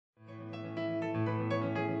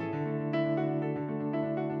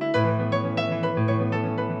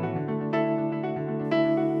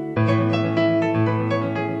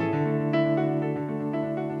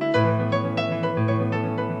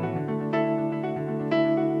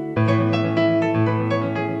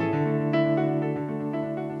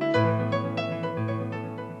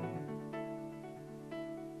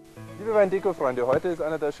Wein-Deko-Freunde, heute ist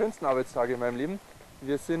einer der schönsten Arbeitstage in meinem Leben.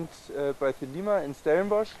 Wir sind bei Thelema in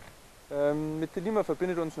Stellenbosch. Mit Thelema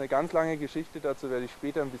verbindet uns eine ganz lange Geschichte, dazu werde ich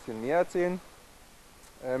später ein bisschen mehr erzählen.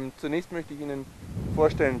 Zunächst möchte ich Ihnen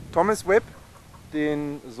vorstellen Thomas Webb,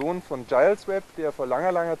 den Sohn von Giles Webb, der vor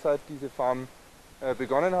langer Zeit diese Farm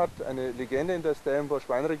begonnen hat, eine Legende in der Stellenbosch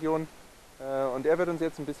Weinregion. Und er wird uns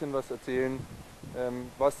jetzt ein bisschen was erzählen,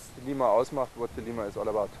 was Thelema ausmacht, what Thelema is all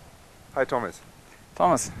about. Hi Thomas.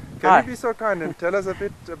 Thomas. Can you be so kind and tell us a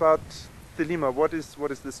bit about Thelema? What is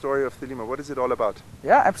the story of Thelema? What is it all about?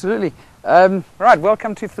 Yeah, absolutely. Right,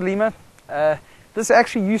 welcome to Thelema. This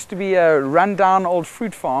actually used to be a rundown old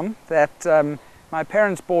fruit farm that my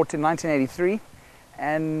parents bought in 1983,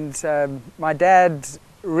 and my dad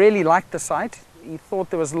really liked the site. He thought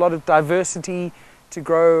there was a lot of diversity to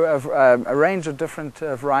grow a range of different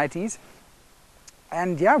varieties.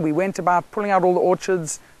 And yeah, we went about pulling out all the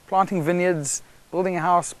orchards, planting vineyards, building a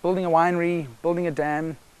house, building a winery, building a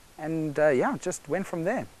dam, and yeah, just went from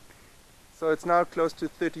there. So it's now close to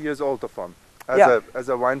 30 years old, the farm, as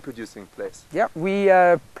a wine producing place. Yeah, we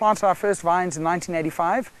planted our first vines in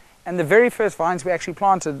 1985, and the very first vines we actually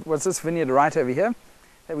planted was this vineyard right over here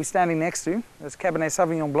that we're standing next to. It's Cabernet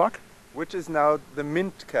Sauvignon Blanc. Which is now the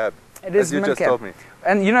Mint Cab, it is as you just told me.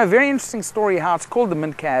 And you know, a very interesting story how it's called the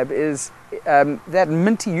Mint Cab is that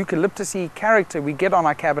minty eucalyptus-y character we get on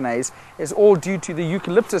our Cabernets is all due to the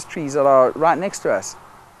eucalyptus trees that are right next to us.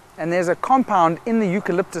 And there's a compound in the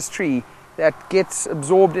eucalyptus tree that gets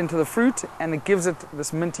absorbed into the fruit, and it gives it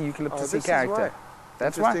this minty eucalyptus-y character.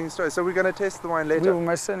 That's interesting story. So we're going to taste the wine later. We will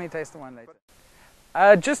most certainly taste the wine later.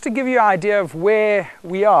 Just to give you an idea of where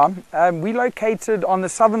we are, we're located on the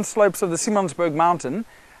southern slopes of the Simonsberg mountain,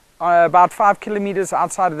 about 5 kilometers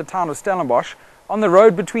outside of the town of Stellenbosch, on the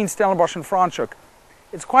road between Stellenbosch and Franschhoek.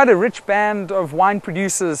 It's quite a rich band of wine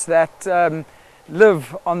producers that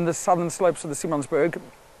live on the southern slopes of the Simonsberg.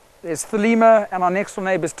 There's Thelema, and our next door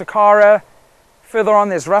neighbor is Takara. Further on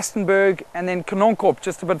there's Rustenburg, and then Knonkorp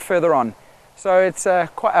just a bit further on. So it's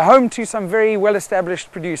quite a home to some very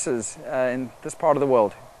well-established producers in this part of the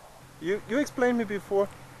world. You explained me before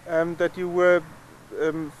that you were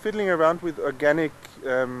fiddling around with organic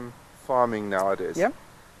farming nowadays. Yeah.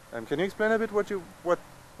 Can you explain a bit what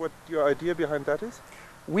your idea behind that is?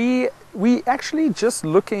 We actually just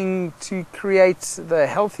looking to create the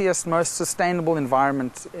healthiest, most sustainable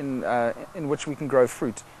environment in which we can grow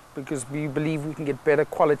fruit, because we believe we can get better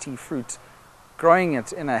quality fruit growing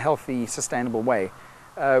it in a healthy, sustainable way.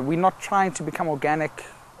 We're not trying to become organic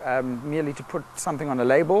merely to put something on a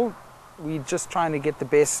label. We're just trying to get the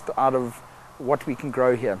best out of what we can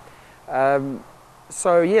grow here.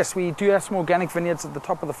 So yes, we do have some organic vineyards at the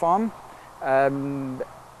top of the farm,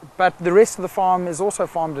 but the rest of the farm is also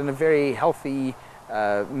farmed in a very healthy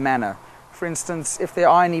manner. For instance, if there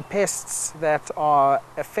are any pests that are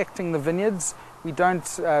affecting the vineyards, we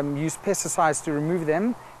don't use pesticides to remove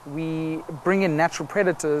them. We bring in natural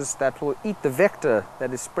predators that will eat the vector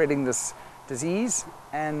that is spreading this disease,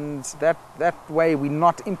 and that way we're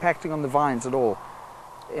not impacting on the vines at all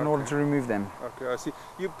in order to remove them. Okay, I see.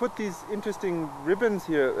 You put these interesting ribbons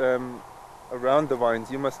here around the vines.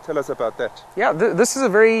 You must tell us about that. Yeah, this is a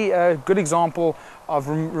very good example of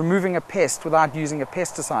removing a pest without using a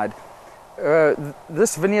pesticide.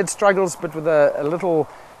 This vineyard struggles but with a little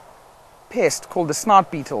pest called the snout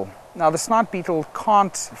beetle. Now the snout beetle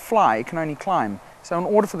can't fly, it can only climb. So in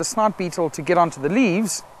order for the snout beetle to get onto the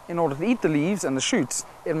leaves, in order to eat the leaves and the shoots,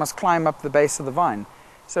 it must climb up the base of the vine.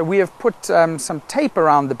 So we have put some tape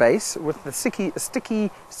around the base with the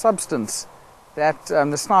sticky substance that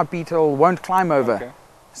the snout beetle won't climb over. Okay.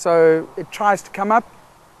 So it tries to come up,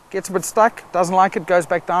 gets a bit stuck, doesn't like it, goes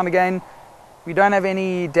back down again. We don't have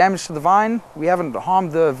any damage to the vine. We haven't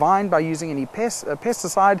harmed the vine by using any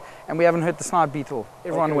pesticide, and we haven't hurt the snout beetle.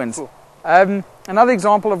 Everyone wins. Cool. Another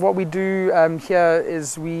example of what we do here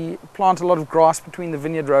is we plant a lot of grass between the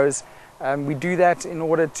vineyard rows. We do that in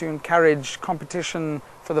order to encourage competition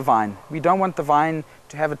for the vine. We don't want the vine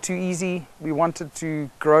to have it too easy. We want it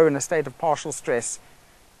to grow in a state of partial stress.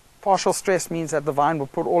 Partial stress means that the vine will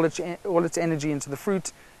put all its energy into the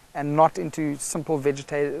fruit and not into simple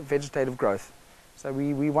vegetative growth. So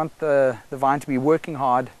we want the vine to be working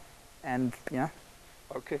hard and okay,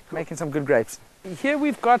 cool. Making some good grapes. Here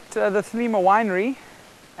we've got the Thelema winery,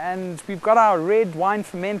 and we've got our red wine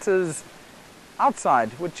fermenters outside,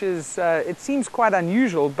 which is, it seems quite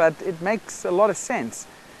unusual, but it makes a lot of sense.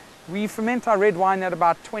 We ferment our red wine at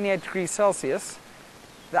about 28 degrees Celsius.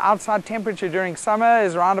 The outside temperature during summer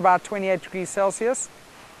is around about 28 degrees Celsius.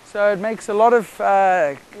 So it makes a lot of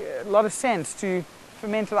sense to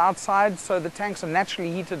ferment it outside, so the tanks are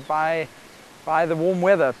naturally heated by the warm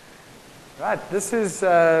weather. Right, this is the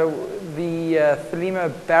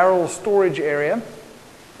Thelema barrel storage area.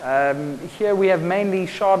 Here we have mainly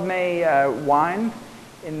Chardonnay wine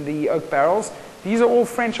in the oak barrels. These are all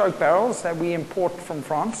French oak barrels that we import from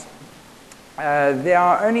France. There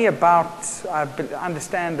are only about, I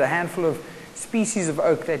understand, a handful of species of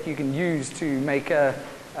oak that you can use to make a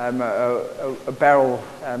barrel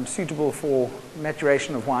suitable for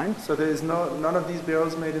maturation of wine. So there is none of these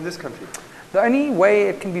barrels made in this country? The only way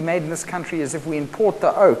it can be made in this country is if we import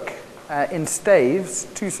the oak in staves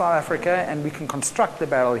to South Africa and we can construct the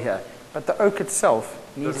barrel here. But the oak itself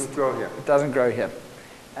doesn't grow here. It doesn't grow here.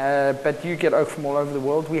 But you get oak from all over the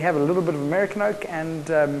world. We have a little bit of American oak,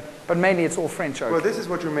 but mainly it's all French oak. Well, this is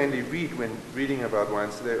what you mainly read when reading about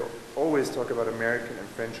wines. They always talk about American and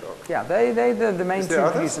French oak. Yeah, they're the main two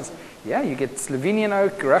producers. Others? Yeah, you get Slovenian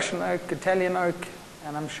oak, Russian oak, Italian oak,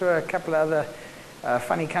 and I'm sure a couple of other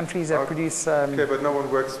funny countries that produce... okay, but no one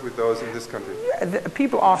works with those in this country? Yeah,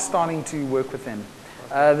 people are starting to work with them.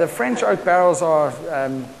 The French oak barrels are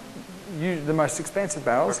the most expensive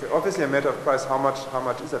barrels. Okay. Obviously a matter of price. How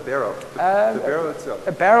much is a barrel? The barrel itself?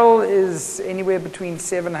 A barrel is anywhere between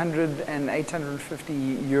 700 and 850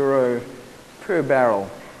 euro per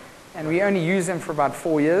barrel. And we only use them for about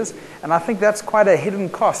 4 years. And I think that's quite a hidden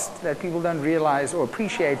cost that people don't realize or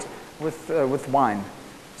appreciate with wine.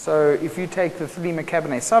 So if you take the Thelema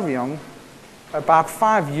Cabernet Sauvignon, about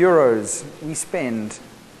 €5 we spend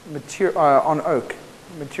on oak,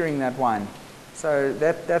 maturing that wine. So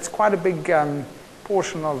that's quite a big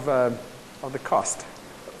portion of the cost.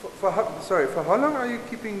 For how long are you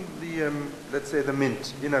keeping the, let's say, the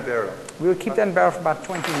mint in a barrel? We'll keep that in barrel for about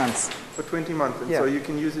 20 months. For 20 months, and yeah. So you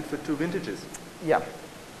can use it for 2 vintages? Yeah.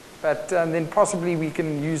 But then possibly we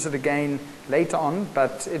can use it again later on,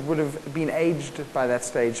 but it would have been aged by that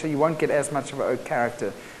stage, so you won't get as much of an oak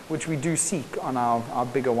character, which we do seek on our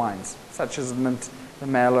bigger wines, such as the mint, the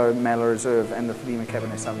Merlot Reserve, and the Thelema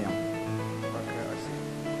Cabernet Sauvignon.